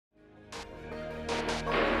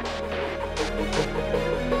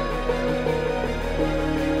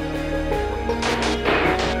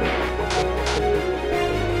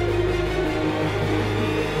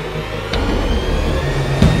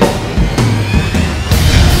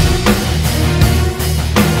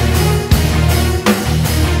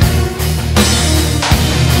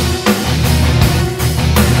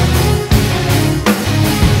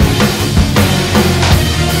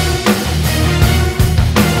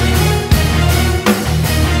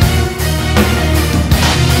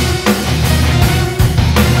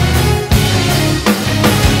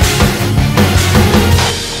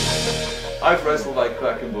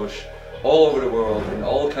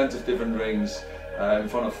different rings, in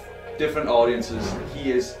front of different audiences.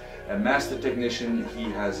 He is a master technician. He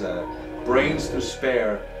has brains to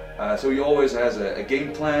spare. So he always has a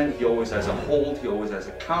game plan. He always has a hold. He always has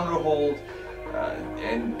a counter hold.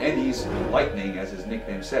 And he's lightning, as his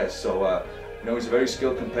nickname says. So you know, he's a very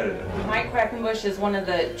skilled competitor. Mike Quackenbush is one of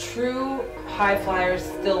the true high flyers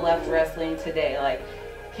still left wrestling today. Like,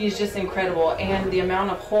 he's just incredible, and the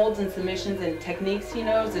amount of holds and submissions and techniques he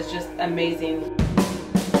knows is just amazing.